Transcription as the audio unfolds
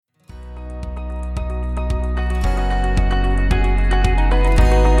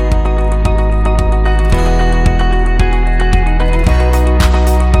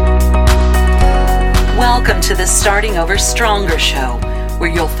Welcome to the Starting Over Stronger show,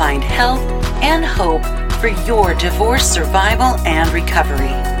 where you'll find help and hope for your divorce survival and recovery.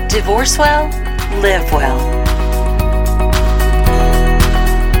 Divorce well, live well.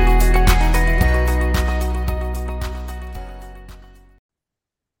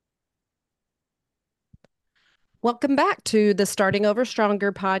 Welcome back to the Starting Over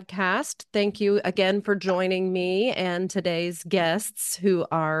Stronger podcast. Thank you again for joining me and today's guests, who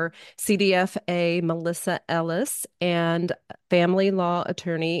are CDFA Melissa Ellis and family law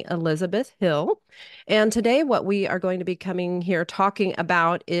attorney Elizabeth Hill. And today, what we are going to be coming here talking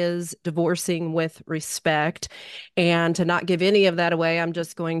about is divorcing with respect. And to not give any of that away, I'm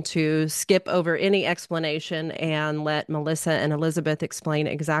just going to skip over any explanation and let Melissa and Elizabeth explain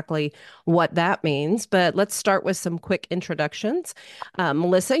exactly what that means. But let's start with some quick introductions.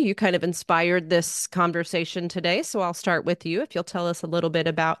 Melissa, you kind of inspired this conversation today, so I'll start with you. If you'll tell us a little bit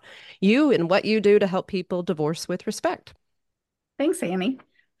about you and what you do to help people divorce with respect. Thanks, Annie.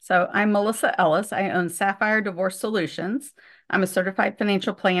 So I'm Melissa Ellis. I own Sapphire Divorce Solutions. I'm a certified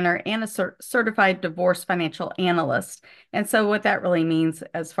financial planner and a certified divorce financial analyst. And so what that really means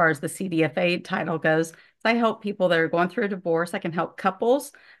as far as the CDFA title goes, is I help people that are going through a divorce. I can help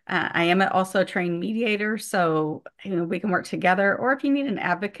couples. I am also a trained mediator, so we can work together. Or if you need an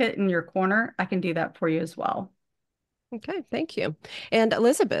advocate in your corner, I can do that for you as well. Okay, thank you. And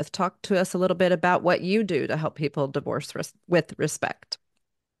Elizabeth, talk to us a little bit about what you do to help people divorce with respect.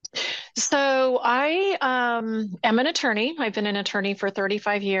 So I am an attorney. I've been an attorney for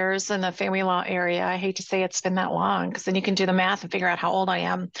 35 years in the family law area. I hate to say it's been that long, because then you can do the math and figure out how old I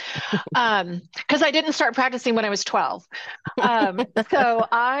am. Because I didn't start practicing when I was 12. So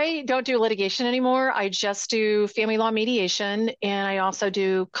I don't do litigation anymore. I just do family law mediation, and I also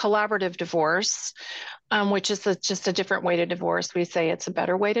do collaborative divorce. Which is just a different way to divorce. We say it's a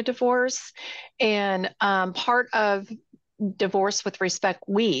better way to divorce. And part of Divorce with Respect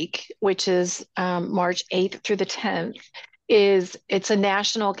Week, which is March 8th through the 10th, it's a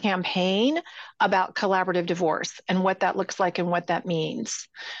national campaign about collaborative divorce and what that looks like and what that means.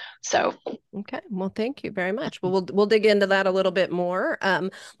 So, okay, well, thank you very much. Well, we'll dig into that a little bit more.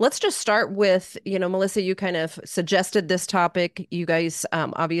 Let's just start with, Melissa, you kind of suggested this topic. You guys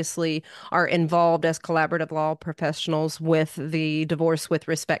obviously are involved as collaborative law professionals with the Divorce with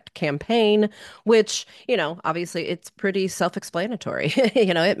Respect campaign, which, obviously it's pretty self-explanatory.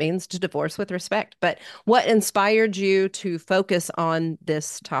 It means to divorce with respect. But what inspired you to focus on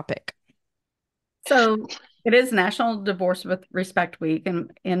this topic? So it is National Divorce with Respect Week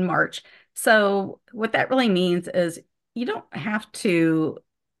in March. So what that really means is you don't have to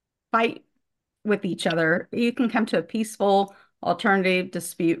fight with each other. You can come to a peaceful alternative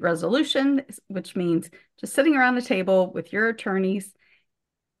dispute resolution, which means just sitting around the table with your attorneys.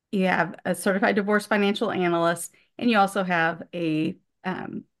 You have a certified divorce financial analyst, and you also have a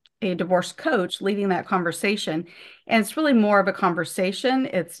divorce coach leading that conversation. And it's really more of a conversation.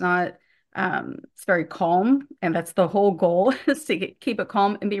 It's not it's very calm, and that's the whole goal, is to keep it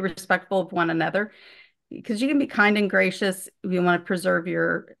calm and be respectful of one another, because you can be kind and gracious. We want to preserve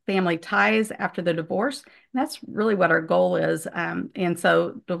your family ties after the divorce. And that's really what our goal is. And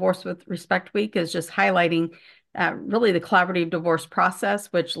so Divorce with Respect Week is just highlighting really the collaborative divorce process,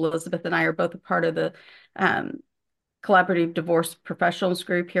 which Elizabeth and I are both a part of the Collaborative Divorce Professionals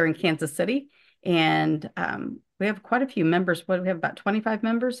group here in Kansas City. And we have quite a few members. What do we have, about 25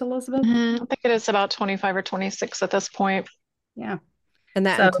 members, Elizabeth? I think it is about 25 or 26 at this point. Yeah. And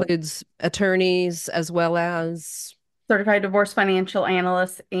that includes attorneys as well as certified divorce financial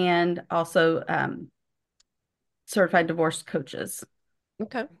analysts, and also certified divorce coaches.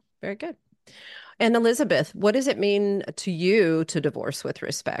 Okay, very good. And Elizabeth, what does it mean to you to divorce with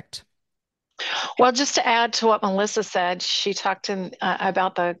respect? Well, just to add to what Melissa said, she talked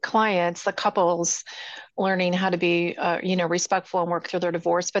about the clients, the couples learning how to be, respectful and work through their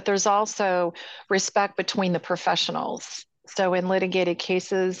divorce. But there's also respect between the professionals. So in litigated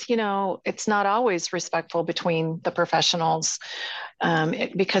cases, it's not always respectful between the professionals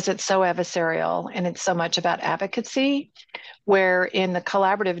because it's so adversarial and it's so much about advocacy, where in the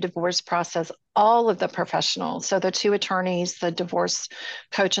collaborative divorce process, all of the professionals, so the two attorneys, the divorce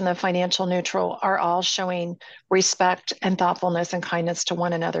coach, and the financial neutral, are all showing respect and thoughtfulness and kindness to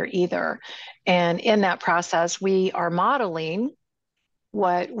one another either. And in that process, we are modeling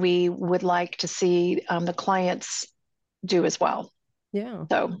what we would like to see the clients do as well. Yeah.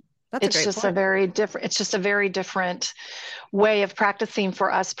 So it's just a very different way of practicing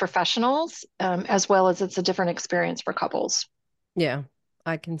for us professionals, as well as it's a different experience for couples. Yeah.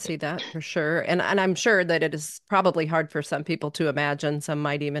 I can see that for sure. And I'm sure that it is probably hard for some people to imagine. Some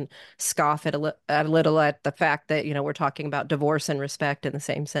might even scoff at a little at the fact that, we're talking about divorce and respect in the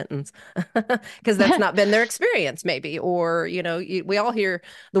same sentence because that's not been their experience maybe. Or, we all hear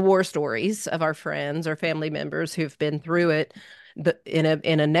the war stories of our friends or family members who've been through it in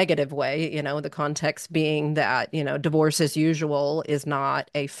a negative way, the context being that, divorce as usual is not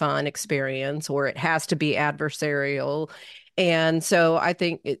a fun experience or it has to be adversarial. And so I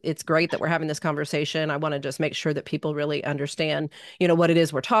think it's great that we're having this conversation. I want to just make sure that people really understand, what it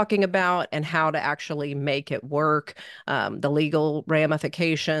is we're talking about and how to actually make it work, the legal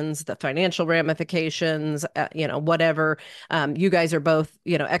ramifications, the financial ramifications, whatever. You guys are both,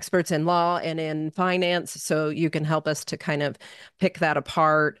 experts in law and in finance, so you can help us to kind of pick that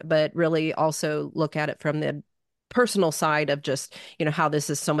apart, but really also look at it from the personal side of just, how this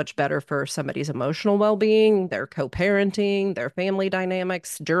is so much better for somebody's emotional well-being, their co-parenting, their family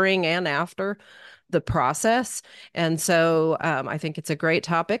dynamics during and after the process. And so I think it's a great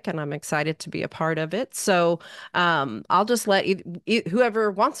topic and I'm excited to be a part of it. So I'll just let whoever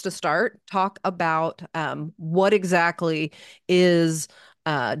wants to start talk about what exactly is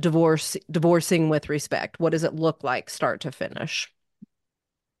divorcing with respect. What does it look like start to finish?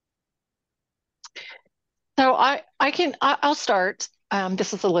 So I'll start.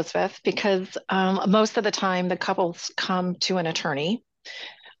 This is Elizabeth because most of the time the couples come to an attorney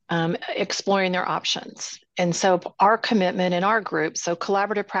exploring their options. And so our commitment in our group, so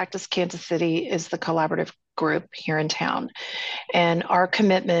Collaborative Practice Kansas City is the collaborative group here in town. And our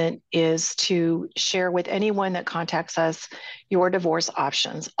commitment is to share with anyone that contacts us your divorce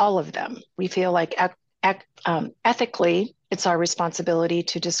options, all of them. We feel like ethically, it's our responsibility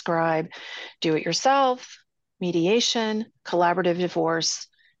to describe do-it-yourself, mediation, collaborative divorce,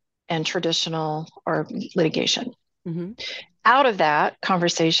 and traditional or litigation. Mm-hmm. Out of that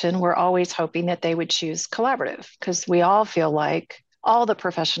conversation, we're always hoping that they would choose collaborative because we all feel like, all the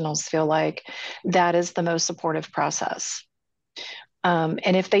professionals feel like that is the most supportive process.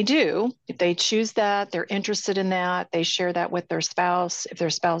 And if they choose that, they're interested in that, they share that with their spouse. If their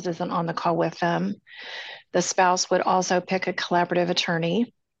spouse isn't on the call with them, the spouse would also pick a collaborative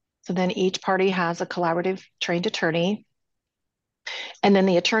attorney. So then each party has a collaborative trained attorney. And then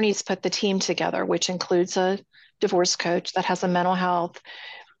the attorneys put the team together, which includes a divorce coach that has a mental health.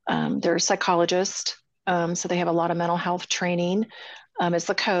 They're a psychologist, so they have a lot of mental health training as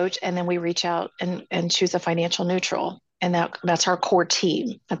the coach. And then we reach out and choose a financial neutral. And that's our core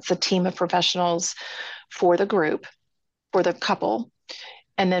team. That's the team of professionals for the group, for the couple.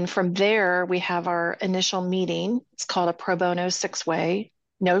 And then from there, we have our initial meeting. It's called a pro bono 6-way,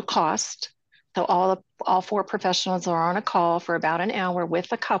 no cost. So all 4 professionals are on a call for about an hour with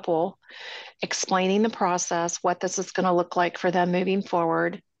the couple, explaining the process, what this is going to look like for them moving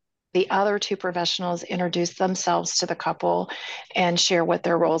forward. The other 2 professionals introduce themselves to the couple and share what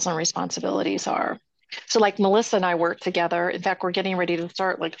their roles and responsibilities are. So like Melissa and I work together. In fact, we're getting ready to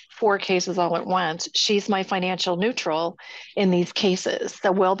start like 4 cases all at once. She's my financial neutral in these cases.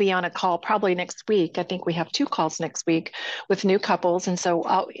 So we'll be on a call probably next week. I think we have 2 calls next week with new couples. And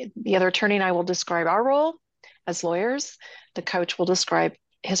so the other attorney and I will describe our role as lawyers. The coach will describe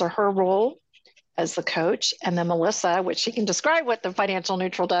his or her role as the coach. And then Melissa, which she can describe what the financial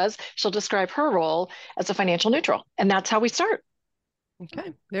neutral does, she'll describe her role as a financial neutral. And that's how we start.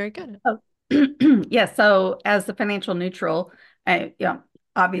 Okay, very good. Oh. Yeah, so as the financial neutral,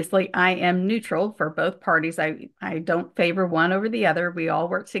 obviously I am neutral for both parties. I don't favor one over the other. We all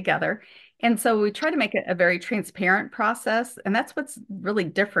work together. And so we try to make it a very transparent process. And that's what's really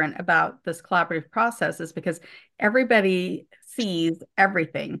different about this collaborative process is because everybody sees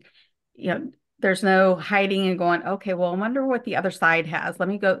everything. There's no hiding and going, okay, well, I wonder what the other side has.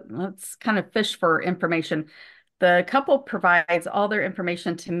 Let's kind of fish for information. The couple provides all their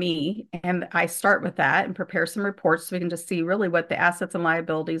information to me, and I start with that and prepare some reports so we can just see really what the assets and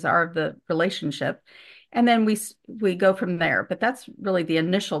liabilities are of the relationship. And then we go from there. But that's really the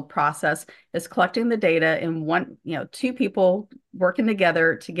initial process is collecting the data and 2 people working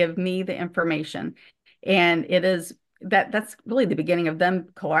together to give me the information. And it is that's really the beginning of them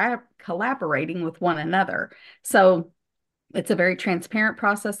collaborating with one another. So it's a very transparent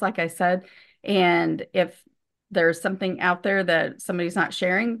process, like I said. And if there's something out there that somebody's not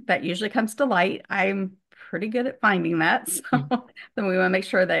sharing, that usually comes to light. I'm pretty good at finding that. So then we want to make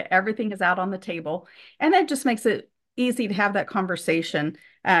sure that everything is out on the table. And that just makes it easy to have that conversation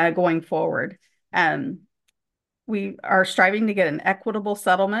going forward. We are striving to get an equitable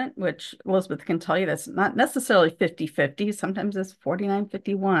settlement, which Elizabeth can tell you that's not necessarily 50-50. Sometimes it's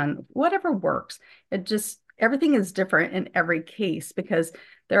 49-51, whatever works. everything is different in every case because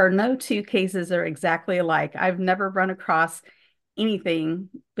there are no two cases that are exactly alike. I've never run across anything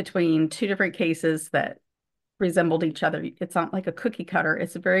between two different cases that resembled each other. It's not like a cookie cutter.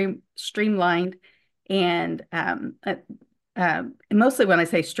 It's very streamlined and mostly when I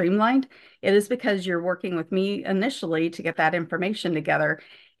say streamlined, it is because you're working with me initially to get that information together,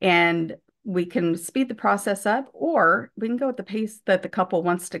 and we can speed the process up, or we can go at the pace that the couple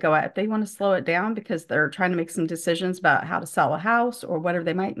wants to go at. If they want to slow it down because they're trying to make some decisions about how to sell a house or whatever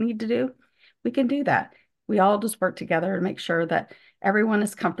they might need to do, we can do that. We all just work together to make sure that everyone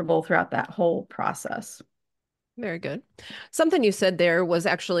is comfortable throughout that whole process. Very good. Something you said there was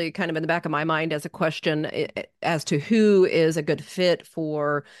actually kind of in the back of my mind as a question as to who is a good fit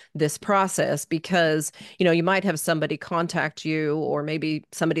for this process, because, you might have somebody contact you, or maybe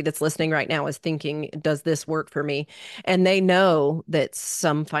somebody that's listening right now is thinking, does this work for me? And they know that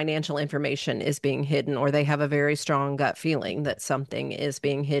some financial information is being hidden, or they have a very strong gut feeling that something is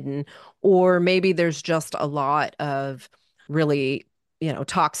being hidden, or maybe there's just a lot of really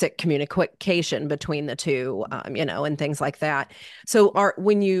toxic communication between the two, and things like that. So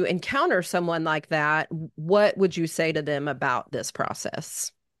when you encounter someone like that, what would you say to them about this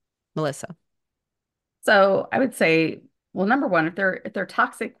process, Melissa? So I would say, well, number one, if they're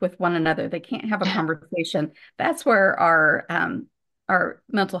toxic with one another, they can't have a conversation. That's where our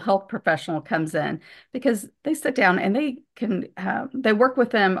mental health professional comes in, because they sit down and they work with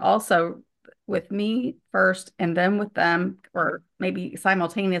them also, with me first and then with them, or maybe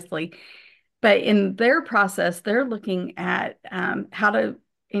simultaneously. But in their process, they're looking at how to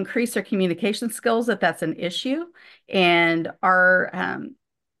increase their communication skills if that's an issue. And our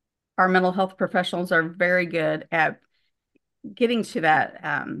mental health professionals are very good at getting to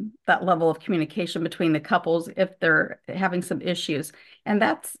that level of communication between the couples if they're having some issues. And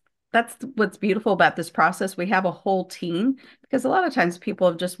that's what's beautiful about this process. We have a whole team, because a lot of times people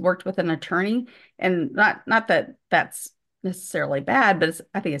have just worked with an attorney, and not that that's necessarily bad, but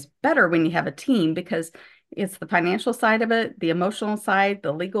I think it's better when you have a team, because it's the financial side of it, the emotional side,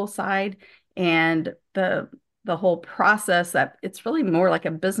 the legal side, and the whole process, that it's really more like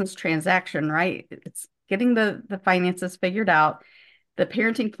a business transaction, right? It's getting the finances figured out. The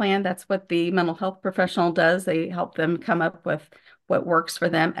parenting plan, that's what the mental health professional does. They help them come up with what works for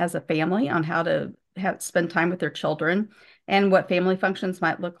them as a family on how to spend time with their children, and what family functions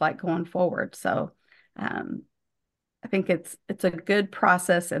might look like going forward. So I think it's a good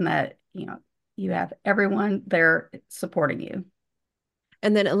process in that, you have everyone there supporting you.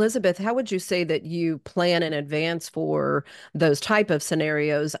 And then, Elizabeth, how would you say that you plan in advance for those type of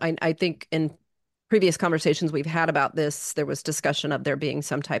scenarios? I think in previous conversations we've had about this, there was discussion of there being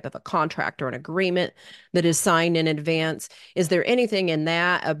some type of a contract or an agreement that is signed in advance. Is there anything in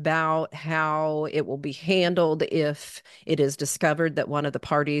that about how it will be handled if it is discovered that one of the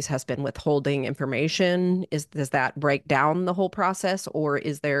parties has been withholding information? Does that break down the whole process, or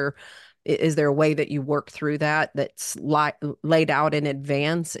is there a way that you work through that's laid out in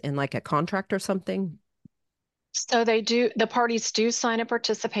advance in like a contract or something? So the parties do sign a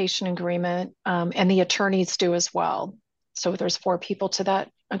participation agreement, and the attorneys do as well. So there's 4 people to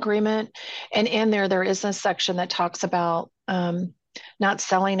that agreement. And in there is a section that talks about not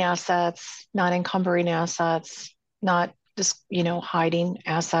selling assets, not encumbering assets, not just, hiding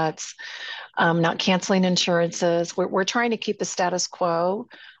assets, not canceling insurances. We're trying to keep the status quo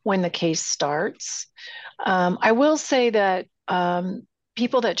when the case starts. I will say that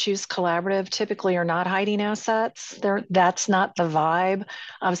people that choose collaborative typically are not hiding assets. That's not the vibe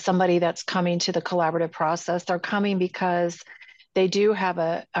of somebody that's coming to the collaborative process. They're coming because they do have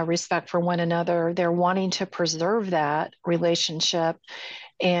a respect for one another. They're wanting to preserve that relationship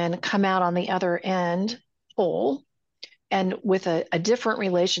and come out on the other end whole, and with a different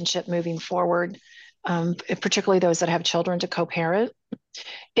relationship moving forward, particularly those that have children to co-parent.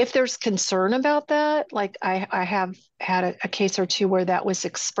 If there's concern about that, like I have had a case or two where that was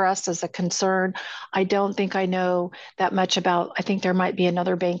expressed as a concern. I don't think I know that much about, I think there might be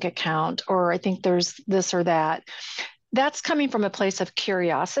another bank account, or I think there's this or that. That's coming from a place of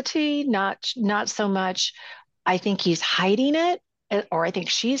curiosity, not so much, I think he's hiding it, or I think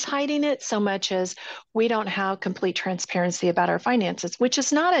she's hiding it, so much as we don't have complete transparency about our finances, which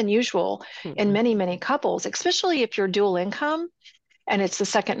is not unusual in many, many couples, especially if you're dual income and it's the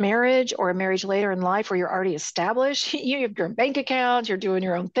second marriage or a marriage later in life where you're already established. You have your own bank account, you're doing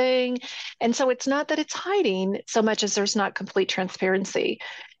your own thing. And so it's not that it's hiding so much as there's not complete transparency.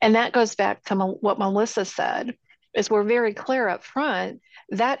 And that goes back to what Melissa said, is we're very clear up front.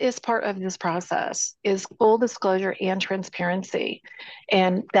 That is part of this process, is full disclosure and transparency.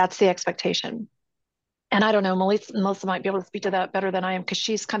 And that's the expectation. And I don't know, Melissa might be able to speak to that better than I am because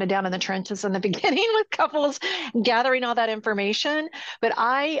she's kind of down in the trenches in the beginning with couples gathering all that information. But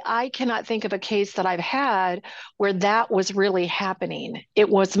I cannot think of a case that I've had where that was really happening. It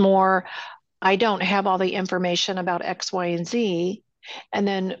was more, I don't have all the information about X, Y, and Z. And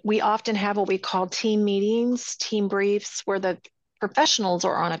then we often have what we call team meetings, team briefs, where the professionals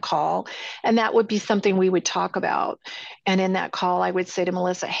are on a call, and that would be something we would talk about. And in that call, I would say to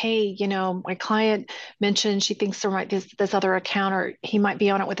Melissa, hey, my client mentioned she thinks there might be this other account, or he might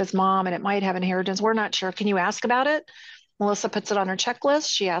be on it with his mom and it might have inheritance. We're not sure. Can you ask about it? Melissa puts it on her checklist.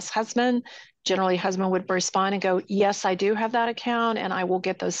 She asks husband. Generally, husband would respond and go, yes, I do have that account, and I will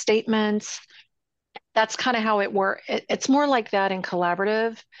get those statements. That's kind of how it works. It's more like that in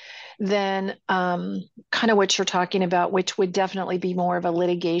collaborative than kind of what you're talking about, which would definitely be more of a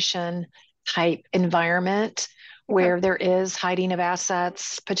litigation type environment where there is hiding of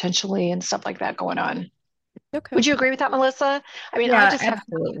assets potentially and stuff like that going on. Okay. Would you agree with that, Melissa? I mean, Yeah, I just have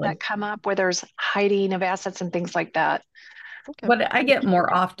absolutely. that come up where there's hiding of assets and things like that. Okay. What I get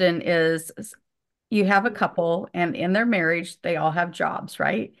more often is you have a couple, and in their marriage, they all have jobs,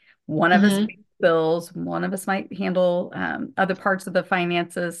 right? One of us Mhm. pays bills, one of us might handle other parts of the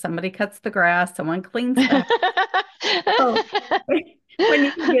finances. Somebody cuts the grass, someone cleans the house. So when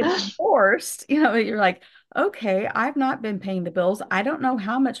you get divorced, you're like, okay, I've not been paying the bills. I don't know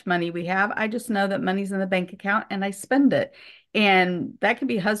how much money we have. I just know that money's in the bank account and I spend it. And that can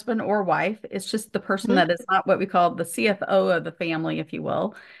be husband or wife. It's just the person that is not what we call the CFO of the family, if you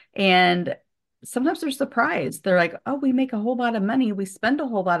will. And sometimes they're surprised. They're like, oh, we make a whole lot of money. We spend a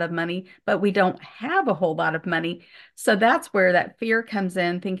whole lot of money, but we don't have a whole lot of money. So that's where that fear comes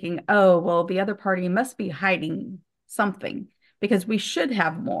in, thinking, oh, well, the other party must be hiding something because we should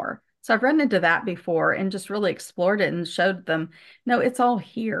have more. So I've run into that before and just really explored it and showed them, no, it's all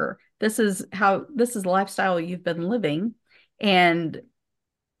here. This is the lifestyle you've been living, and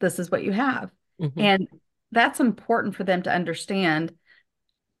this is what you have. Mm-hmm. And that's important for them to understand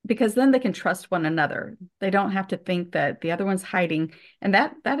because then they can trust one another. They don't have to think that the other one's hiding. And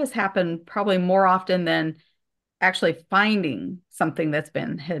that has happened probably more often than actually finding something that's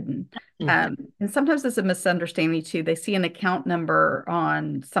been hidden. Mm-hmm. And sometimes it's a misunderstanding too. They see an account number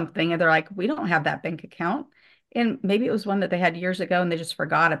on something and they're like, we don't have that bank account. And maybe it was one that they had years ago and they just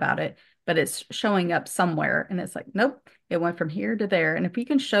forgot about it, but it's showing up somewhere. And it's like, nope, it went from here to there. And if you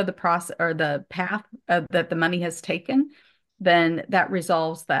can show the process or the path that the money has taken, then that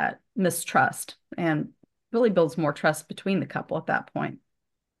resolves that mistrust and really builds more trust between the couple at that point.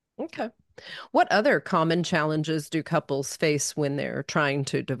 Okay. What other common challenges do couples face when they're trying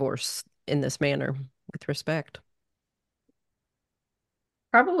to divorce in this manner with respect?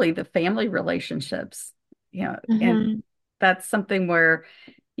 Probably the family relationships, Mm-hmm. and that's something where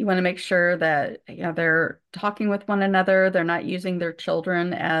you want to make sure that they're talking with one another. They're not using their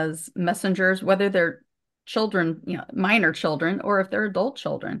children as messengers, whether they're children, minor children, or if they're adult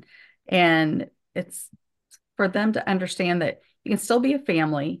children. And it's for them to understand that you can still be a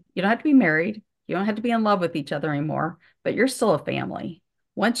family. You don't have to be married. You don't have to be in love with each other anymore, but you're still a family.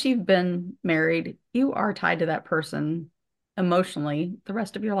 Once you've been married, you are tied to that person emotionally the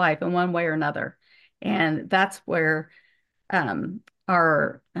rest of your life in one way or another. And that's where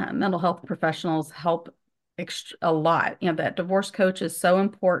our mental health professionals help a lot. That divorce coach is so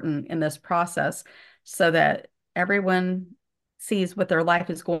important in this process so that everyone sees what their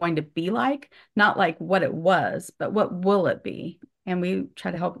life is going to be like, not like what it was, but what will it be? And we try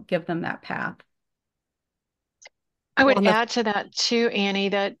to help give them that path. I would add to that too, Annie,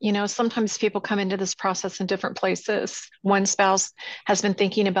 that, sometimes people come into this process in different places. One spouse has been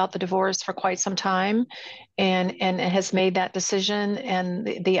thinking about the divorce for quite some time and has made that decision,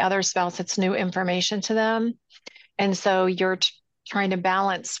 and the other spouse, it's new information to them. And so you're trying to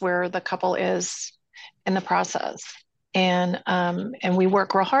balance where the couple is in the process. And we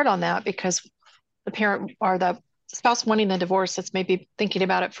work real hard on that because the parent or the spouse wanting a divorce that's maybe thinking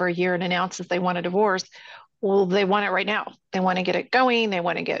about it for a year and announces they want a divorce. Well, they want it right now. They want to get it going. They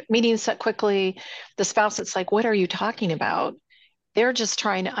want to get meetings set quickly. The spouse, it's like, what are you talking about? They're just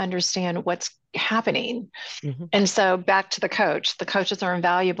trying to understand what's happening. Mm-hmm. And so back to the coach. The coaches are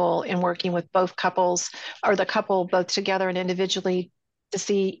invaluable in working with both couples or the couple both together and individually to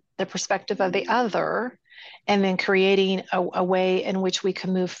see the perspective of the other, and then creating a way in which we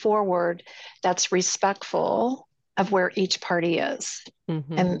can move forward that's respectful of where each party is,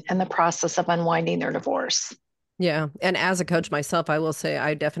 mm-hmm. and the process of unwinding their divorce. Yeah. And as a coach myself, I will say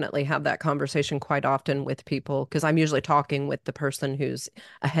I definitely have that conversation quite often with people because I'm usually talking with the person who's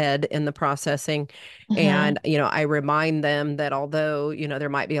ahead in the processing. Mm-hmm. And, I remind them that although, there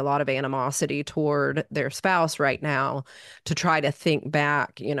might be a lot of animosity toward their spouse right now, to try to think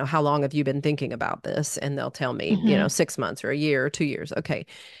back, how long have you been thinking about this? And they'll tell me, Mm-hmm. 6 months or a year or 2 years. Okay.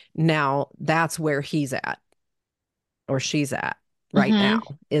 Now that's where he's at or she's at right now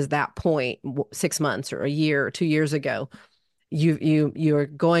Mm-hmm. is that point 6 months or a year or 2 years ago. You're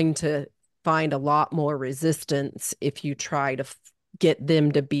going to find a lot more resistance if you try to get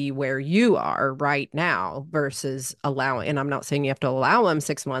them to be where you are right now versus allowing, and I'm not saying you have to allow them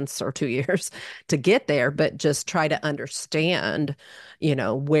 6 months or 2 years to get there, but just try to understand,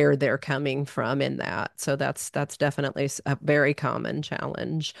 where they're coming from in that. So that's definitely a very common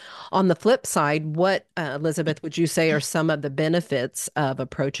challenge. On the flip side, what, Elizabeth, would you say are some of the benefits of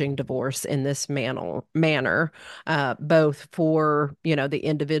approaching divorce in this manner, both for, the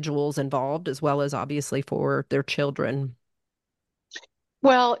individuals involved as well as obviously for their children?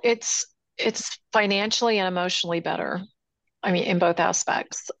 Well, it's financially and emotionally better. I mean, in both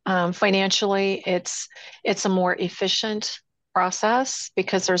aspects. Financially, it's a more efficient process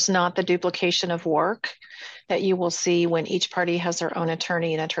because there's not the duplication of work that you will see when each party has their own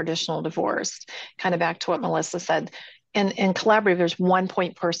attorney in a traditional divorce. Kind of back to what Melissa said. In collaborative, there's one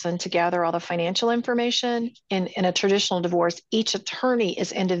point person to gather all the financial information. In a traditional divorce, each attorney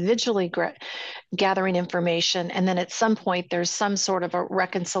is individually gathering information. And then at some point, there's some sort of a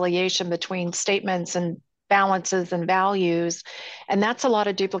reconciliation between statements and balances and values. And that's a lot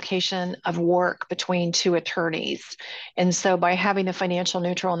of duplication of work between two attorneys. And so by having the financial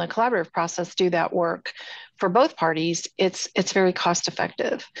neutral and the collaborative process do that work for both parties, it's very cost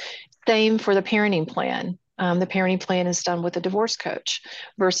effective. Same for the parenting plan. The parenting plan is done with a divorce coach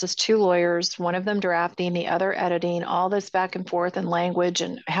versus two lawyers, one of them drafting, the other editing, all this back and forth and language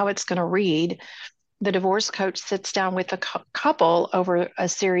and how it's going to read. The divorce coach sits down with the couple over a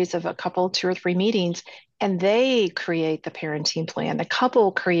series of a couple, 2 or 3 meetings, and they create the parenting plan. The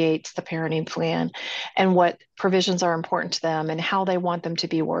couple creates the parenting plan and what provisions are important to them and how they want them to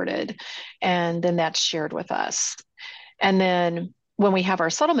be worded. And then that's shared with us. And then when we have our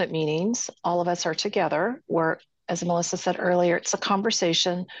settlement meetings, all of us are together. We're, as Melissa said earlier, it's a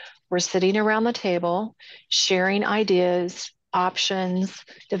conversation. We're sitting around the table, sharing ideas, options,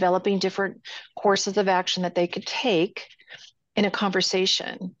 developing different courses of action that they could take in a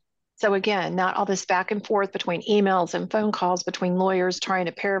conversation. So again, not all this back and forth between emails and phone calls between lawyers trying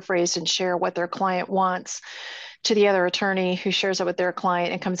to paraphrase and share what their client wants to the other attorney who shares it with their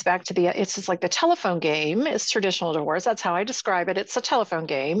client and comes back to it's just like the telephone game. It's traditional divorce. That's how I describe it. It's a telephone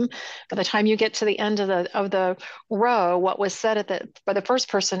game. By the time you get to the end of the row, what was said by the first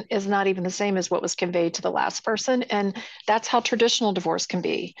person is not even the same as what was conveyed to the last person. And that's how traditional divorce can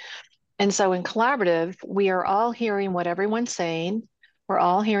be. And so in collaborative, we are all hearing what everyone's saying. We're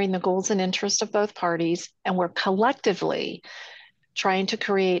all hearing the goals and interests of both parties, and we're collectively trying to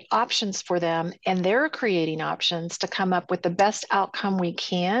create options for them, and they're creating options to come up with the best outcome we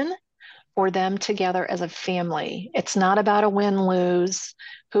can for them together as a family. It's not about a win-lose,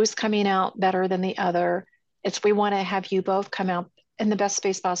 who's coming out better than the other. It's we want to have you both come out in the best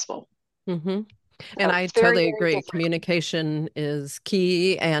space possible. Mm-hmm. So And I it's very, totally very agree. different. Communication is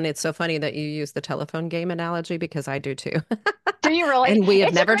key. And it's so funny that you use the telephone game analogy because I do too. Do you really? And we have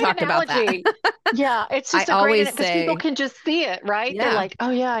It's a never great talked about that. analogy. Yeah, it's I just a great always because people say, can just see it, right? They're yeah, like, "Oh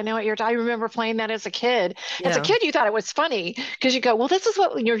yeah, I know what you're." I remember playing that as a kid. As a yeah, kid, you thought it was funny because you go, "Well, this is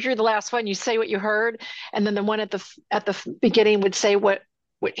what when you're the last one. You say what you heard, and then the one at the beginning would say what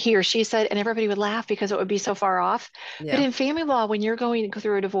he or she said, and everybody would laugh because it would be so far off." But yeah, in family law, when you're going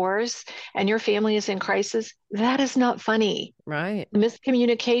through a divorce and your family is in crisis, that is not funny. right.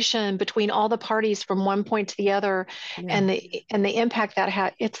 Miscommunication between all the parties from one point to the other Yeah, and the impact that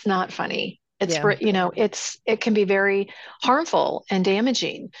had, it's not funny. It's yeah, it can be very harmful and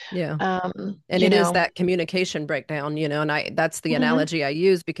damaging. yeah. um And you it is know that communication breakdown, and that's the mhm. analogy I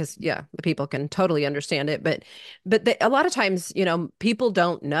use because yeah, the people can totally understand it, but a lot of times, people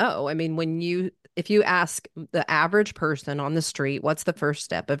don't know. I mean, if you ask the average person on the street, what's the first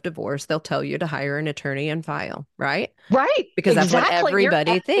step of divorce, they'll tell you to hire an attorney and file, right? Right, Because that's what exactly.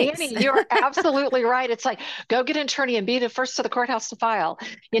 everybody thinks. Annie, you're absolutely right. It's like go get an attorney and be the first to the courthouse to file.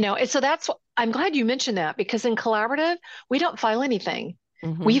 And so I'm glad you mentioned that because in collaborative, we don't file anything.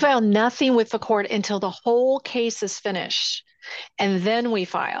 We Hmm. file nothing with the court until the whole case is finished, and then we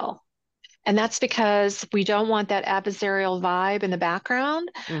file. And that's because we don't want that adversarial vibe in the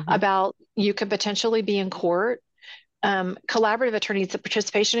background Hmm. about you could potentially be in court collaborative attorneys, the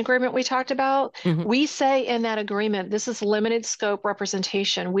participation agreement we talked about, we say in that agreement, this is limited scope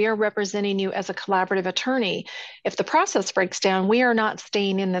representation. We are representing you as a collaborative attorney. If the process breaks down, we are not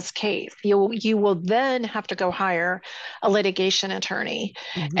staying in this case. You will then have to go hire a litigation attorney.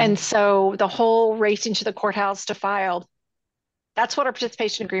 And so the whole racing to the courthouse to file, that's what our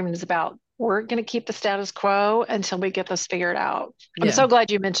participation agreement is about. We're going to keep the status quo until we get this figured out. I'm so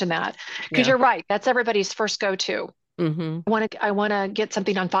glad you mentioned that, because you're right. That's everybody's first go-to. I want to get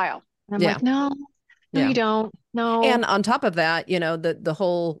something on file. And I'm like, no, you don't. No. And on top of that, the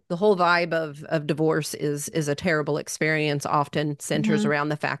whole vibe of divorce is a terrible experience, often centers around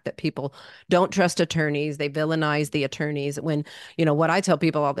the fact that people don't trust attorneys. They villainize the attorneys when, what I tell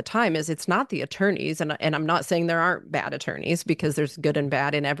people all the time is it's not the attorneys. And I'm not saying there aren't bad attorneys, because there's good and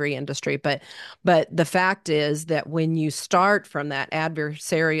bad in every industry. But the fact is that when you start from that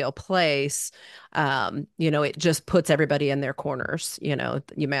adversarial place, it just puts everybody in their corners. You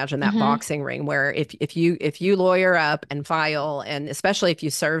imagine that boxing ring where if you lawyer up and file, and especially if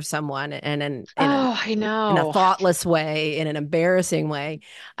you serve someone in a thoughtless way, in an embarrassing way,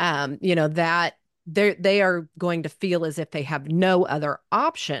 that they are going to feel as if they have no other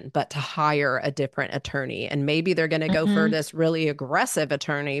option but to hire a different attorney. And maybe they're going to go for this really aggressive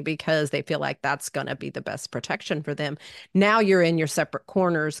attorney because they feel like that's going to be the best protection for them. Now you're in your separate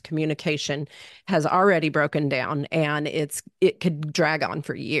corners. Communication has already broken down, and it could drag on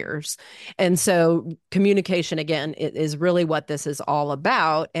for years. And so communication, again, is really what this is all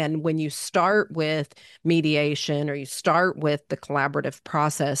about. And when you start with mediation, or you start with the collaborative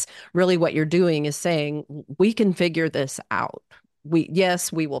process, really what you're doing is saying, we can figure this out. We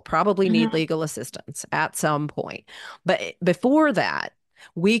will probably need legal assistance at some point. But before that,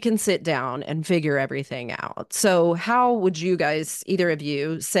 we can sit down and figure everything out. So how would you guys, either of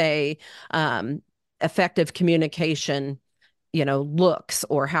you, say effective communication, looks,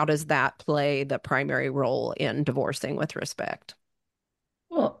 or how does that play the primary role in divorcing with respect?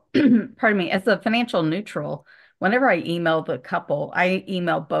 Well, pardon me, as a financial neutral, whenever I email the couple, I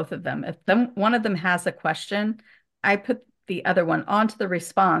email both of them. If one of them has a question, I put the other one onto the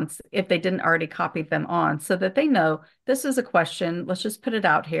response if they didn't already copy them on, so that they know this is a question. Let's just put it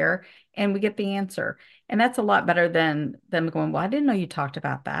out here and we get the answer. And that's a lot better than them going, well, I didn't know you talked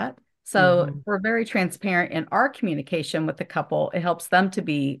about that. So we're very transparent in our communication with the couple. It helps them to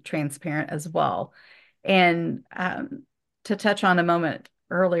be transparent as well. And to touch on a moment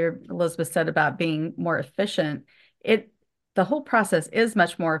earlier, Elizabeth said about being more efficient. The whole process is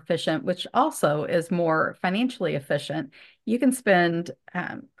much more efficient, which also is more financially efficient. You can spend,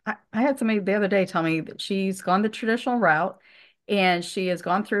 I had somebody the other day tell me that she's gone the traditional route, and she has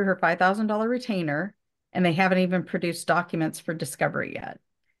gone through her $5,000 retainer, and they haven't even produced documents for discovery yet.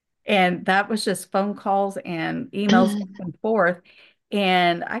 And that was just phone calls and emails back and forth.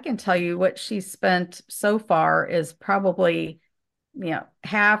 And I can tell you what she's spent so far is probably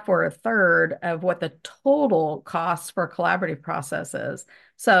half or a third of what the total cost for a collaborative process is.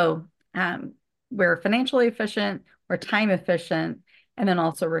 So we're financially efficient, we're time efficient, and then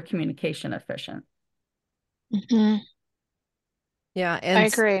also we're communication efficient. Yeah, and I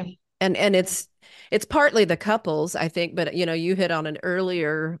agree. And it's partly the couples, I think, but you hit on it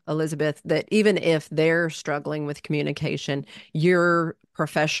earlier, Elizabeth, that even if they're struggling with communication, your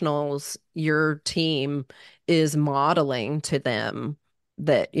professionals, your team is modeling to them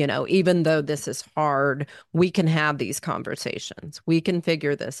that, even though this is hard, we can have these conversations. We can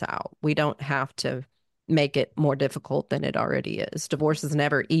figure this out. We don't have to make it more difficult than it already is. Divorce is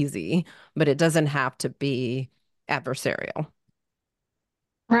never easy, but it doesn't have to be adversarial.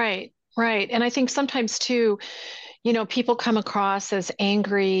 Right. And I think sometimes too, people come across as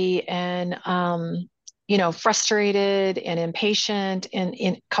angry and, frustrated and impatient,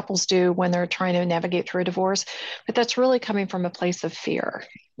 and couples do when they're trying to navigate through a divorce, but that's really coming from a place of fear.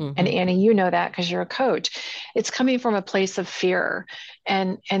 And Annie, you know that because you're a coach. It's coming from a place of fear.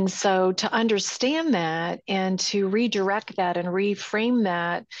 And so to understand that and to redirect that and reframe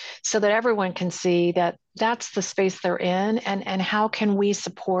that so that everyone can see that that's the space they're in, and how can we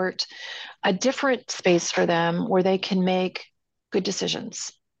support a different space for them where they can make good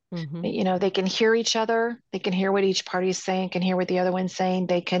decisions. They can hear each other. They can hear what each party is saying, can hear what the other one's saying.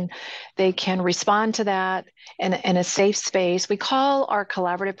 They can respond to that in a safe space. We call our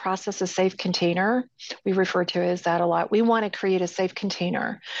collaborative process a safe container. We refer to it as that a lot. We want to create a safe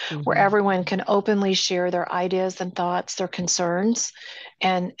container where everyone can openly share their ideas and thoughts, their concerns,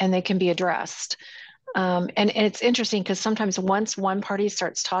 and they can be addressed. And it's interesting because sometimes once one party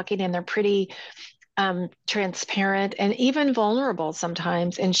starts talking and they're pretty transparent and even vulnerable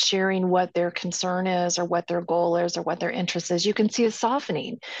sometimes in sharing what their concern is or what their goal is or what their interest is, you can see a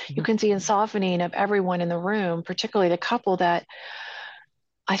softening. You can see a softening of everyone in the room, particularly the couple that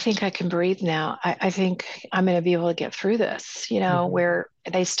I think I can breathe now. I think I'm going to be able to get through this, where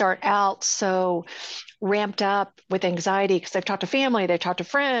they start out so ramped up with anxiety because they've talked to family, they've talked to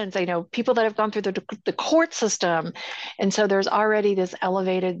friends, they know people that have gone through the court system. And so there's already this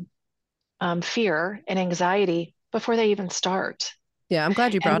elevated fear and anxiety before they even start. Yeah, I'm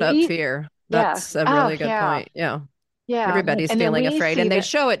glad you And brought up fear. yeah, That's a oh really good yeah, point. Yeah. yeah. Everybody's And then feeling we afraid see and they that,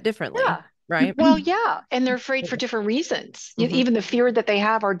 show it differently, yeah. right? Well, yeah, and they're afraid for different reasons. Even the fear that they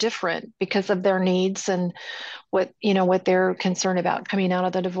have are different because of their needs and what they're concerned about coming out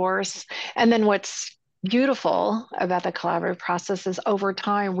of the divorce. And then what's beautiful about the collaborative process is over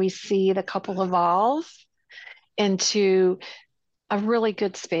time we see the couple evolve into a really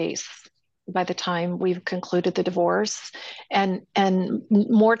good space by the time we've concluded the divorce. And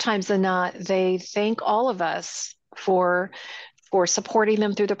more times than not, they thank all of us for supporting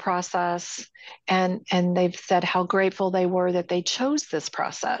them through the process, and they've said how grateful they were that they chose this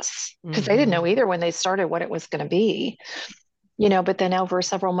process because they didn't know either when they started what it was going to be. But then over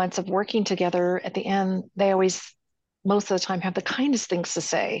several months of working together, at the end they always, most of the time, have the kindest things to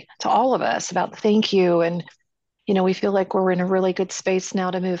say to all of us about thank you. And we feel like we're in a really good space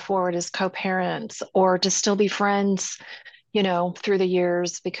now to move forward as co-parents or to still be friends, through the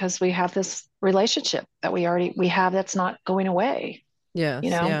years because we have this relationship that we have that's not going away, Yes,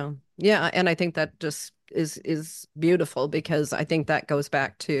 yeah. Yeah, and I think that just is beautiful because I think that goes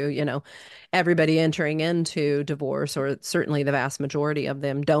back to, everybody entering into divorce, or certainly the vast majority of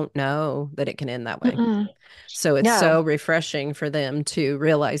them don't know that it can end that way. Mm-mm. So it's No. so refreshing for them to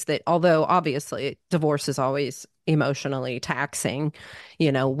realize that although obviously divorce is always emotionally taxing,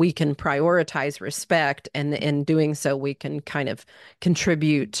 we can prioritize respect, and in doing so we can kind of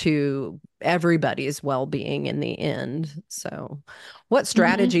contribute to everybody's well-being in the end. So what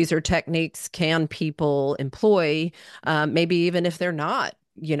strategies or techniques can people employ, maybe even if they're not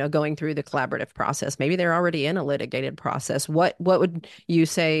going through the collaborative process? Maybe they're already in a litigated process. What would you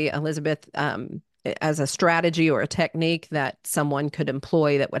say, Elizabeth, as a strategy or a technique that someone could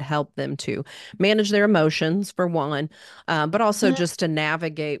employ that would help them to manage their emotions, for one, but also just to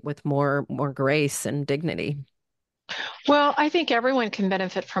navigate with more grace and dignity? Well, I think everyone can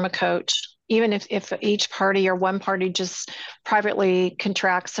benefit from a coach, even if each party or one party just privately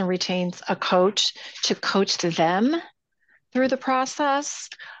contracts and retains a coach to coach them through the process.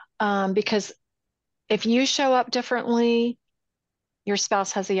 Because if you show up differently, your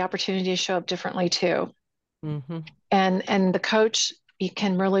spouse has the opportunity to show up differently too. Mm-hmm. And the coach, you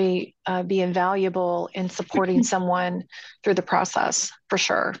can really be invaluable in supporting someone through the process for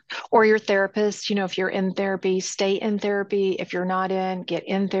sure. Or your therapist, if you're in therapy, stay in therapy. If you're not in, get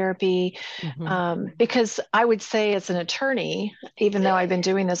in therapy. Because I would say as an attorney, even though I've been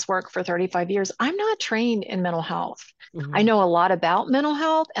doing this work for 35 years, I'm not trained in mental health. I know a lot about mental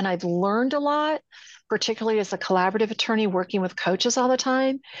health and I've learned a lot, particularly as a collaborative attorney working with coaches all the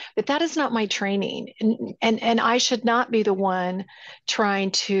time, but that is not my training. And I should not be the one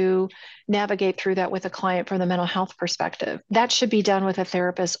trying to navigate through that with a client from the mental health perspective. That should be done with a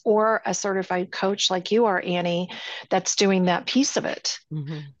therapist or a certified coach like you are, Annie, that's doing that piece of it.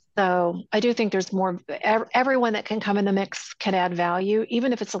 So I do think there's more, everyone that can come in the mix can add value,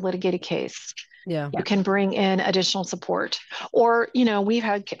 even if it's a litigated case. Yeah. You can bring in additional support. Or,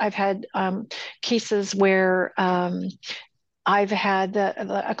 I've had cases where I've had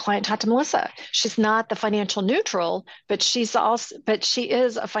a client talk to Melissa. She's not the financial neutral, but she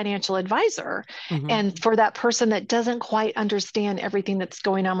is a financial advisor. And for that person that doesn't quite understand everything that's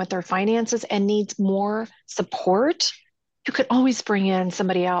going on with their finances and needs more support, you could always bring in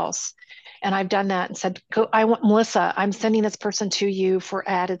somebody else. And I've done that and said, I want Melissa, I'm sending this person to you for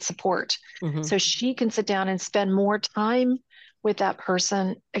added support. So she can sit down and spend more time with that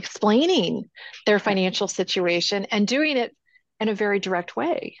person, explaining their financial situation and doing it in a very direct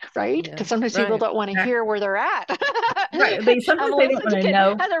way, right? Because sometimes people don't want to hear where they're at. Right. Sometimes they don't want to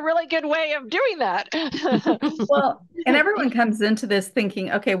know. Has a really good way of doing that. Well, and everyone comes into this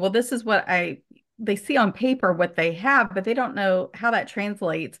thinking, okay, well, this is what they see on paper what they have, but they don't know how that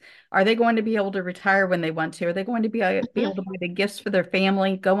translates. Are they going to be able to retire when they want to? Are they going to be able to buy the gifts for their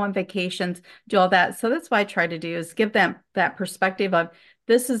family, go on vacations, do all that? So that's what I try to do is give them that perspective of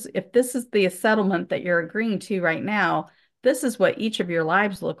if this is the settlement that you're agreeing to right now, this is what each of your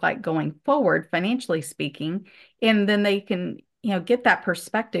lives look like going forward, financially speaking. And then they can, get that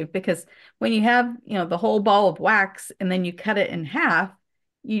perspective, because when you have, the whole ball of wax and then you cut it in half,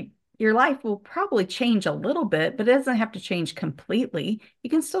 your life will probably change a little bit, but it doesn't have to change completely.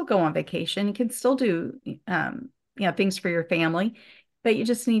 You can still go on vacation. You can still do, things for your family, but you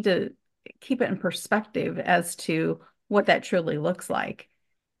just need to keep it in perspective as to what that truly looks like.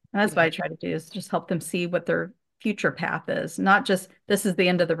 And that's what I try to do is just help them see what their future path is, not just this is the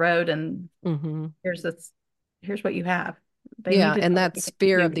end of the road and here's what you have. They Yeah, need to and know what they that's can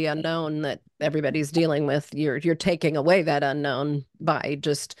fear do. of the unknown that everybody's dealing with. You're taking away that unknown by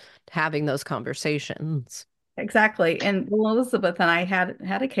just having those conversations. Exactly. And Elizabeth and I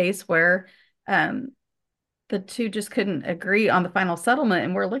had a case where um, the two just couldn't agree on the final settlement,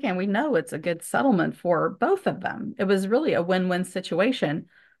 and we're looking, we know it's a good settlement for both of them. It was really a win-win situation,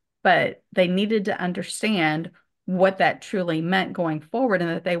 but they needed to understand what that truly meant going forward and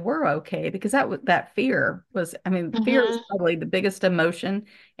that they were okay because that fear was, I mean, fear is Mm-hmm. probably the biggest emotion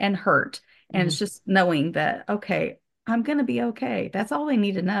and hurt. And Mhm. it's just knowing that, okay, I'm going to be okay. That's all they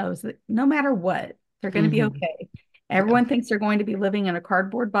need to know is that no matter what, they're going to be Mhm. okay. Yeah. Everyone thinks they're going to be living in a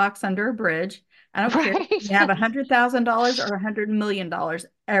cardboard box under a bridge. I don't care if Right. you have $100,000 or $100 million.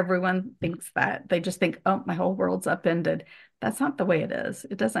 Everyone thinks that. They just think, oh, my whole world's upended. That's not the way it is.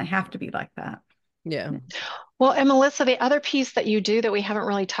 It doesn't have to be like that. Yeah. Well, and Melissa, the other piece that you do that we haven't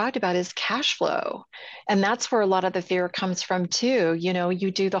really talked about is cash flow. And that's where a lot of the fear comes from too.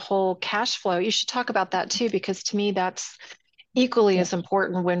 You do the whole cash flow. You should talk about that too, because to me, that's equally Yeah, as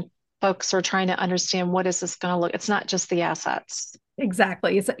important when folks are trying to understand what is this going to look. It's not just the assets.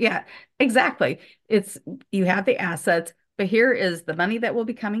 exactly. Exactly. It's you have the assets, but here is the money that will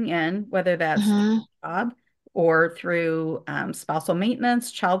be coming in, whether that's through Mm-hmm. a job or through spousal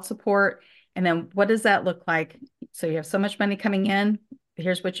maintenance, child support. And then what does that look like? So you have so much money coming in.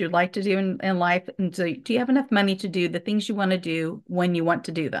 Here's what you'd like to do in life. And so do you have enough money to do the things you want to do when you want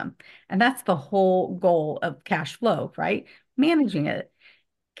to do them? And that's the whole goal of cash flow, right? Managing it.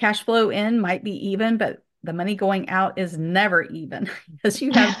 Cash flow in might be even, but the money going out is never even because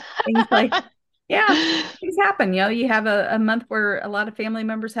you have things like, yeah, things happen. You have a month where a lot of family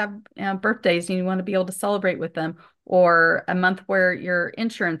members have birthdays and you want to be able to celebrate with them, or a month where your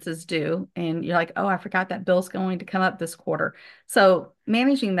insurance is due and you're like, oh, I forgot that bill's going to come up this quarter. So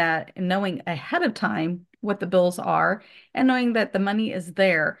managing that and knowing ahead of time what the bills are and knowing that the money is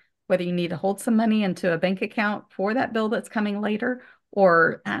there, whether you need to hold some money into a bank account for that bill that's coming later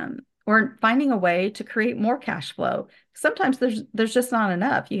or finding a way to create more cash flow. Sometimes there's just not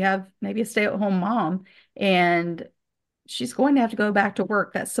enough. You have maybe a stay-at-home mom and she's going to have to go back to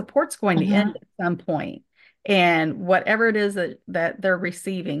work. That support's going to end Mm-hmm. at some point. And whatever it is that they're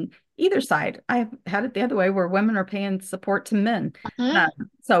receiving, either side, I've had it the other way where women are paying support to men. Mm-hmm. Um,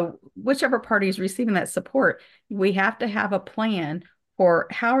 so whichever party is receiving that support, we have to have a plan for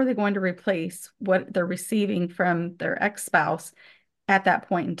how are they going to replace what they're receiving from their ex-spouse at that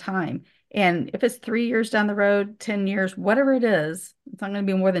point in time. And if it's 3 years down the road, 10 years, whatever it is, it's not going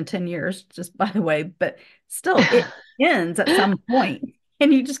to be more than 10 years, just by the way, but still it ends at some point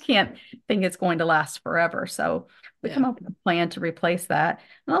and you just can't think it's going to last forever. So we Yeah. come up with a plan to replace that.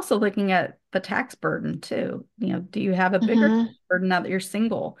 And also looking at the tax burden too. Do you have a bigger tax Mm-hmm. burden now that you're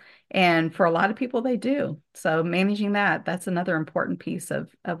single? And for a lot of people, they do. So managing that's another important piece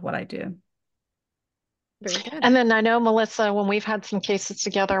of what I do. Very good. And then I know, Melissa, when we've had some cases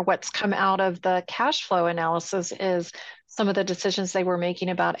together, what's come out of the cash flow analysis is some of the decisions they were making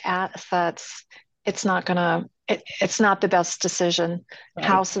about assets. It's not the best decision. Right.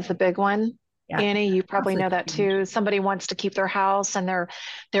 House is the big one. Yeah. Annie, you probably House is know that huge. too. Somebody wants to keep their house and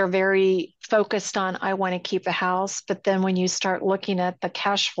they're very focused on I want to keep the house. But then when you start looking at the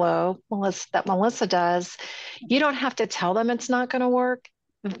cash flow, Melissa does, you don't have to tell them it's not going to work.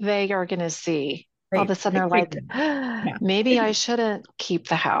 They are going to see. All of a sudden They they're like, figure. Yeah. maybe I shouldn't keep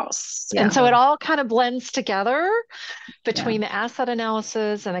the house. And Yeah. so it all kind of blends together Yeah. between the asset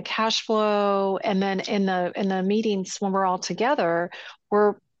analysis and the cash flow. And then in the meetings when we're all together,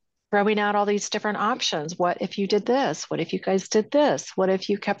 we're throwing out all these different options. What if you did this? What if you guys did this? What if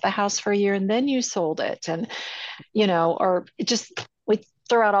you kept the house for a year and then you sold it? And or just we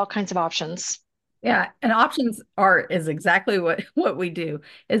throw out all kinds of options. Yeah, and options is exactly what we do.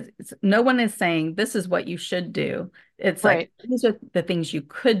 No one is saying this is what you should do. It's like Right. these are the things you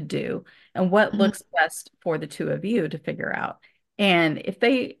could do and what Mhm. looks best for the two of you to figure out. And if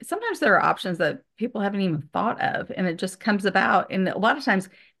they sometimes there are options that people haven't even thought of, and it just comes about. And a lot of times,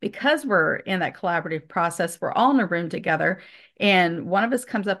 because we're in that collaborative process, we're all in a room together, and one of us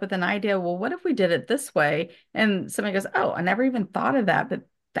comes up with an idea. Well, what if we did it this way? And somebody goes, "Oh, I never even thought of that, but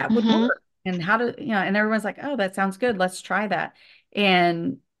that would Mhm. work." And and everyone's like, oh, that sounds good. Let's try that.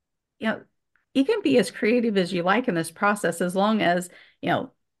 And, you know, you can be as creative as you like in this process as long as, you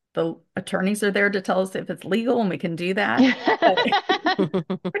know, the attorneys are there to tell us if it's legal and we can do that.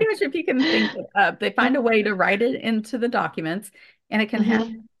 But pretty much if you can think it up, they find a way to write it into the documents and it can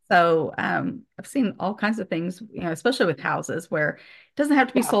happen. So I've seen all kinds of things, especially with houses where it doesn't have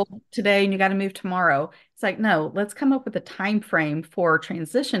to be sold today and you got to move tomorrow. It's like, no, let's come up with a time frame for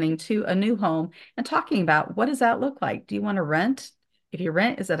transitioning to a new home and talking about what does that look like? Do you want to rent? If you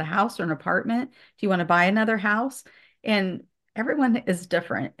rent, is it a house or an apartment? Do you want to buy another house? And everyone is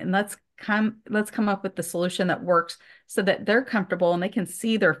different. And let's come up with the solution that works so that they're comfortable and they can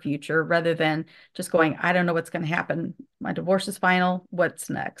see their future rather than just going, I don't know what's going to happen. My divorce is final. What's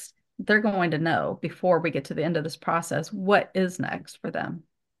next? They're going to know before we get to the end of this process what is next for them.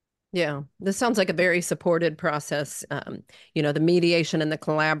 Yeah, this sounds like a very supported process. The mediation and the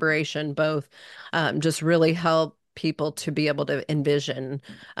collaboration both just really help people to be able to envision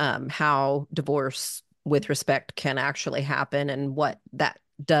how divorce with respect can actually happen and what that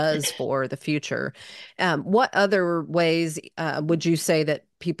does for the future. What other ways would you say that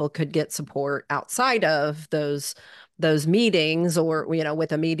people could get support outside of those meetings or,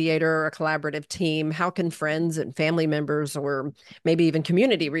 with a mediator or a collaborative team? How can friends and family members or maybe even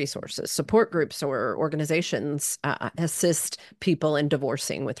community resources, support groups or organizations assist people in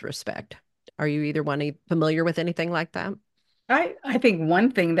divorcing with respect? Are you either one familiar with anything like that? I think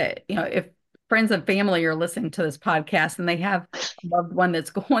one thing that, if friends and family are listening to this podcast and they have a loved one that's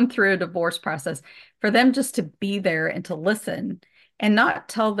going through a divorce process, for them just to be there and to listen and not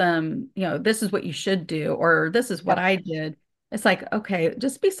tell them, this is what you should do or this is what I did. It's like, okay,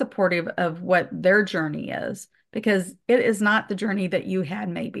 just be supportive of what their journey is because it is not the journey that you had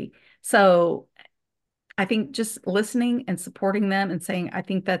maybe. So I think just listening and supporting them and saying, I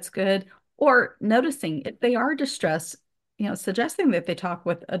think that's good, or noticing if they are distressed, suggesting that they talk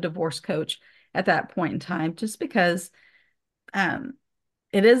with a divorce coach at that point in time, just because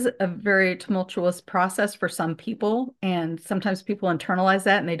it is a very tumultuous process for some people. And sometimes people internalize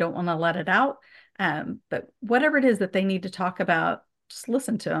that and they don't want to let it out. But whatever it is that they need to talk about, just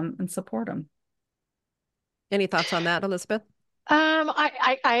listen to them and support them. Any thoughts on that, Elizabeth?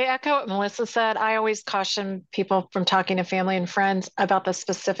 I echo what Melissa said. I always caution people from talking to family and friends about the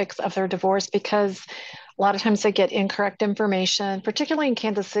specifics of their divorce because a lot of times they get incorrect information, particularly in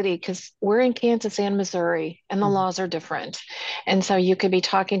Kansas City, because we're in Kansas and Missouri and the laws are different. And so you could be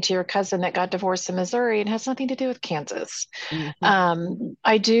talking to your cousin that got divorced in Missouri and has nothing to do with Kansas.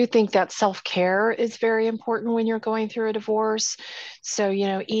 I do think that self-care is very important when you're going through a divorce. So,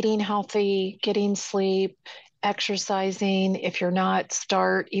 eating healthy, getting sleep, exercising, if you're not,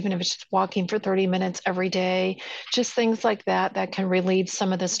 start, even if it's just walking for 30 minutes every day, just things like that can relieve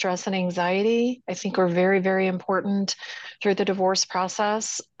some of the stress and anxiety. I think are very, very important through the divorce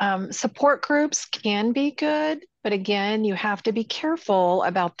process. Support groups can be good, but again, you have to be careful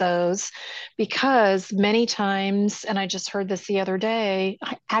about those because many times, and I just heard this the other day,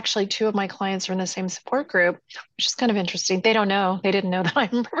 actually, two of my clients are in the same support group, which is kind of interesting. They don't know, they didn't know that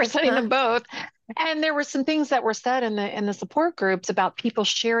I'm representing them both. And there were some things that were said in the support groups about people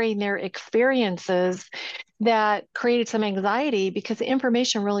sharing their experiences that created some anxiety because the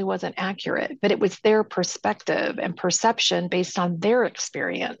information really wasn't accurate, but it was their perspective and perception based on their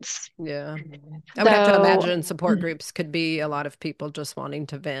experience. Yeah. I would have to imagine support groups could be a lot of people just wanting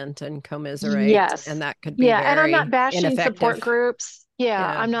to vent and commiserate. Yes. And that could be very and I'm not bashing ineffective. Support groups.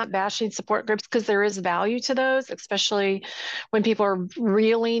 I'm not bashing support groups because there is value to those, especially when people are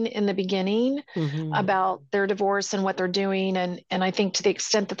reeling in the beginning about their divorce and what they're doing. And I think to the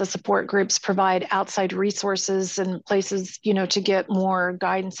extent that the support groups provide outside resources and places, to get more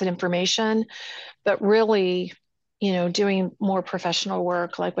guidance and information, but really, doing more professional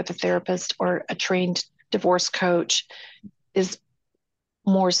work, like with a therapist or a trained divorce coach, is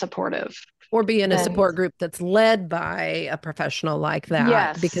more supportive. Or be in a support group that's led by a professional like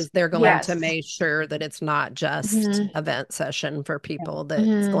that, because they're going to make sure that it's not just a vent session for people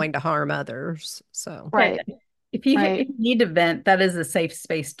that's going to harm others. So, right. If you need to vent, that is a safe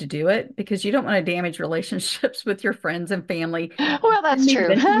space to do it because you don't want to damage relationships with your friends and family. Well, that's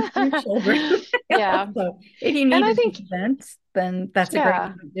true. Your children. So if you need to vent, then that's a great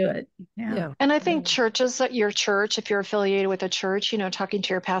time to do it. Yeah. And I think churches at your church, if you're affiliated with a church, talking to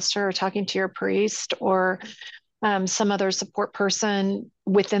your pastor or talking to your priest or some other support person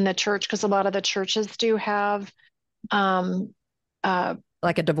within the church, because a lot of the churches do have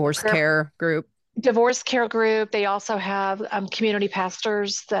like a divorce care group. Divorce care group. They also have community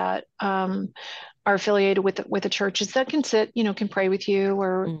pastors that are affiliated with the churches that can sit, can pray with you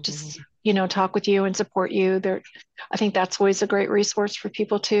or just, talk with you and support you. I think that's always a great resource for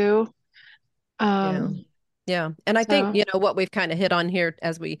people too. Yeah, Yeah. And I think, So, what we've kind of hit on here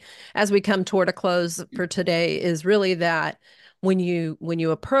as we come toward a close for today is really that when you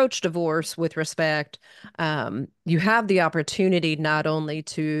approach divorce with respect, you have the opportunity not only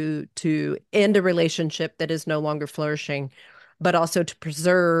to end a relationship that is no longer flourishing, but also to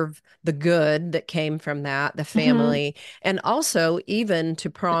preserve the good that came from that, the mhm. family, and also even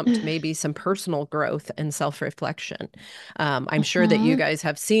to prompt maybe some personal growth and self-reflection. I'm sure that you Mhm. guys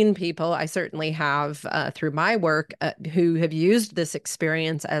have seen people, I certainly have through my work, who have used this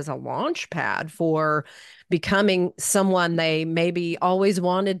experience as a launch pad for becoming someone they maybe always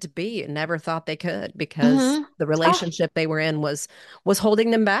wanted to be and never thought they could because Mhm. the Oh, relationship they were in was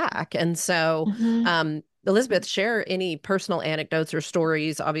holding them back. And so, mhm. Elizabeth, share any personal anecdotes or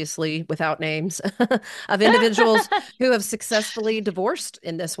stories, obviously without names, of individuals who have successfully divorced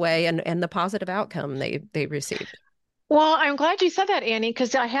in this way and the positive outcome they received. Well, I'm glad you said that, Annie,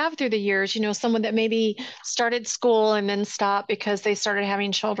 because I have through the years, someone that maybe started school and then stopped because they started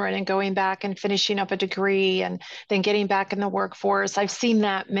having children and going back and finishing up a degree and then getting back in the workforce. I've seen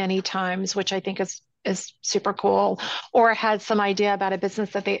that many times, which I think is super cool. Or had some idea about a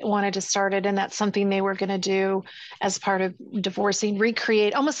business that they wanted to start it, and that's something they were going to do as part of divorcing,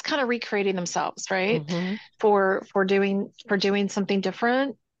 recreate, almost kind of recreating themselves, right? Hmm. For doing something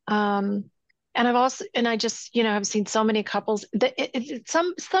different. And I just, have seen so many couples that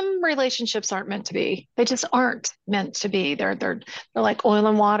some relationships aren't meant to be. They just aren't meant to be. They're like oil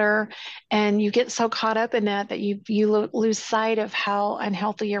and water, and you get so caught up in that you lose sight of how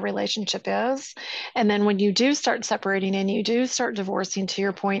unhealthy your relationship is. And then when you do start separating and you do start divorcing, to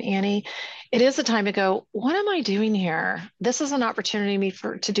your point, Annie, it is a time to go, what am I doing here? This is an opportunity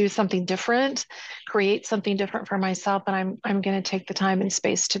to do something different, create something different for myself, and I'm going to take the time and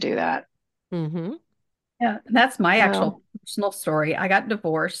space to do that. Hmm. Yeah, that's my So, actual personal story. I got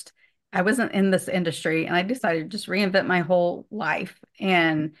divorced. I wasn't in this industry and I decided to just reinvent my whole life.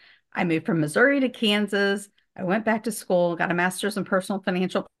 And I moved from Missouri to Kansas. I went back to school, got a master's in personal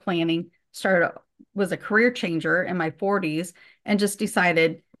financial planning, was a career changer in my 40s, and just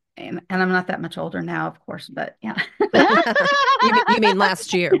decided, and I'm not that much older now, of course, but yeah. You mean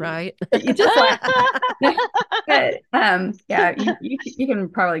last year, right? You just like, but yeah, you can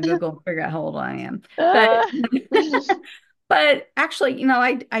probably Google and figure out how old I am. But but actually,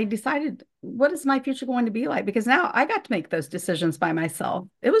 I decided what is my future going to be like? Because now I got to make those decisions by myself.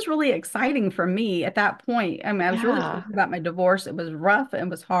 It was really exciting for me at that point. I mean, I was really yeah. thinking about my divorce. It was rough and it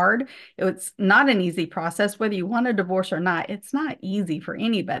was hard. It was not an easy process, whether you want a divorce or not. It's not easy for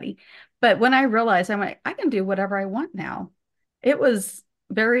anybody. But when I realized I'm like, I can do whatever I want now, it was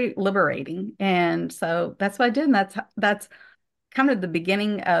very liberating. And so that's what I did. And that's kind of the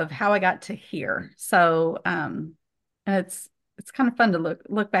beginning of how I got to here. So and it's kind of fun to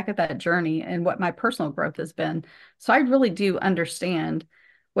look back at that journey and what my personal growth has been. So I really do understand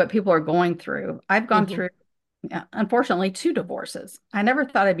what people are going through. I've gone Hmm. through, yeah, unfortunately, two divorces. I never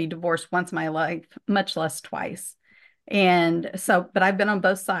thought I'd be divorced once in my life, much less twice. And so, but I've been on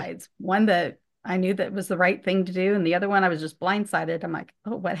both sides. One that I knew that was the right thing to do, and the other one I was just blindsided. I'm like,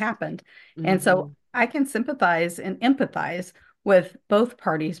 oh, what happened? And so Hmm. I can sympathize and empathize with both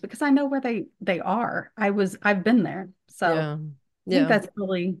parties because I know where they are. I've been there. So Yeah. I think Yeah. that's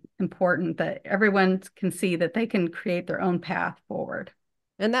really important that everyone can see that they can create their own path forward.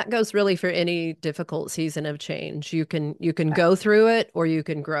 And that goes really for any difficult season of change. You can go through it or you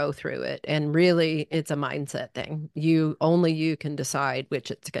can grow through it. And really it's a mindset thing. You can decide which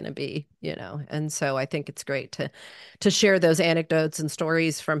it's going to be. And so I think it's great to share those anecdotes and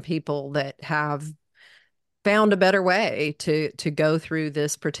stories from people that have found a better way to go through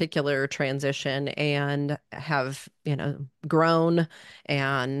this particular transition and have, grown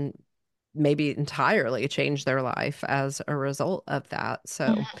and maybe entirely changed their life as a result of that.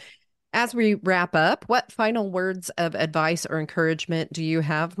 So, as we wrap up, what final words of advice or encouragement do you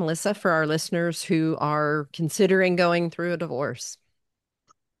have, Melissa, for our listeners who are considering going through a divorce?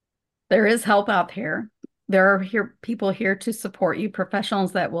 There is help out there. There are people here to support you,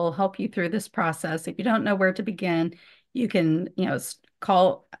 professionals that will help you through this process. If you don't know where to begin, you can,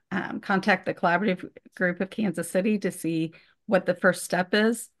 contact the collaborative group of Kansas City to see what the first step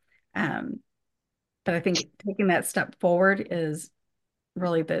is. Um, but I think taking that step forward is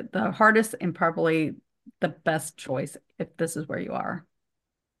really the hardest and probably the best choice if this is where you are.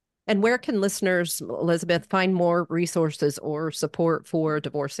 And where can listeners, Elizabeth, find more resources or support for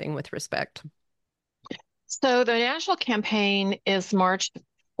divorcing with respect? So the national campaign is March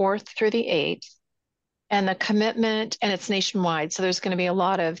 4th through the 8th, and the commitment, and it's nationwide. So there's going to be a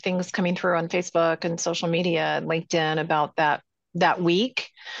lot of things coming through on Facebook and social media and LinkedIn about that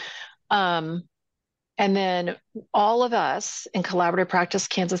week. Um, And then all of us in Collaborative Practice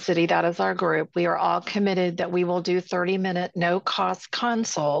Kansas City, that is our group, we are all committed that we will do 30-minute no-cost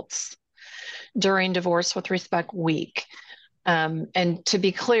consults during Divorce with Respect Week. And to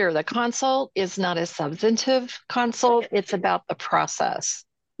be clear, the consult is not a substantive consult. It's about the process.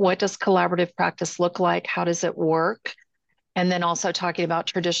 What does collaborative practice look like? How does it work? And then also talking about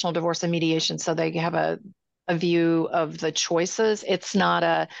traditional divorce and mediation. So they have a view of the choices. It's not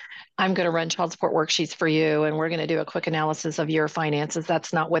I'm going to run child support worksheets for you and we're going to do a quick analysis of your finances.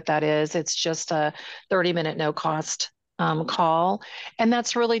 That's not what that is. It's just a 30-minute no cost call. And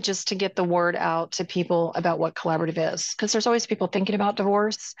that's really just to get the word out to people about what collaborative is, because there's always people thinking about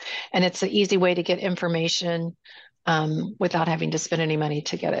divorce, and it's an easy way to get information without having to spend any money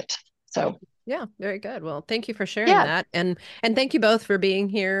to get it. So yeah, very good. Well, thank you for sharing that. And thank you both for being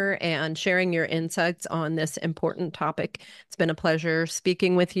here and sharing your insights on this important topic. It's been a pleasure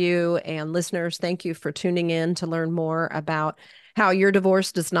speaking with you, and listeners, thank you for tuning in to learn more about how your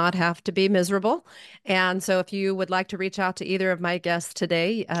divorce does not have to be miserable. And so if you would like to reach out to either of my guests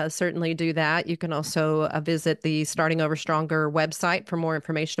today, certainly do that. You can also visit the Starting Over Stronger website for more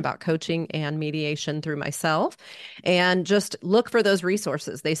information about coaching and mediation through myself. And just look for those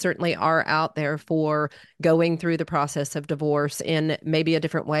resources. They certainly are out there for going through the process of divorce in maybe a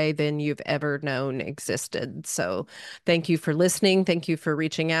different way than you've ever known existed. So thank you for listening. Thank you for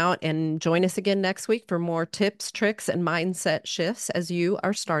reaching out, and join us again next week for more tips, tricks, and mindset shifts as you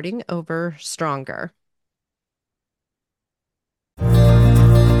are starting over stronger.